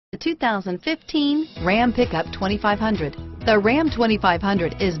The 2015 Ram Pickup 2500. The Ram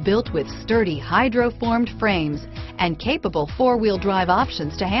 2500 is built with sturdy hydro-formed frames and capable four-wheel drive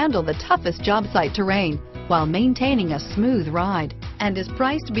options to handle the toughest job site terrain while maintaining a smooth ride, and is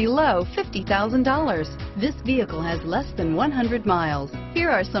priced below $50,000. This vehicle has less than 100 miles. Here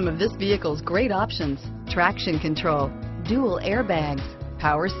are some of this vehicle's great options: traction control, dual airbags,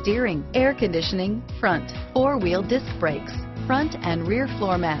 power steering, air conditioning, front, four-wheel disc brakes, front and rear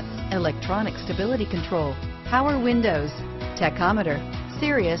floor mats, electronic stability control, power windows, tachometer,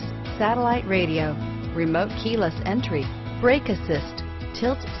 Sirius satellite radio, remote keyless entry, brake assist,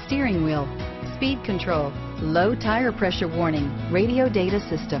 tilt steering wheel, speed control, low tire pressure warning, radio data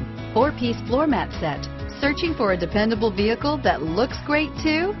system, 4-piece floor mat set. Searching for a dependable vehicle that looks great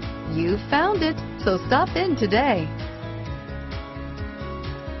too? You found it, so stop in today.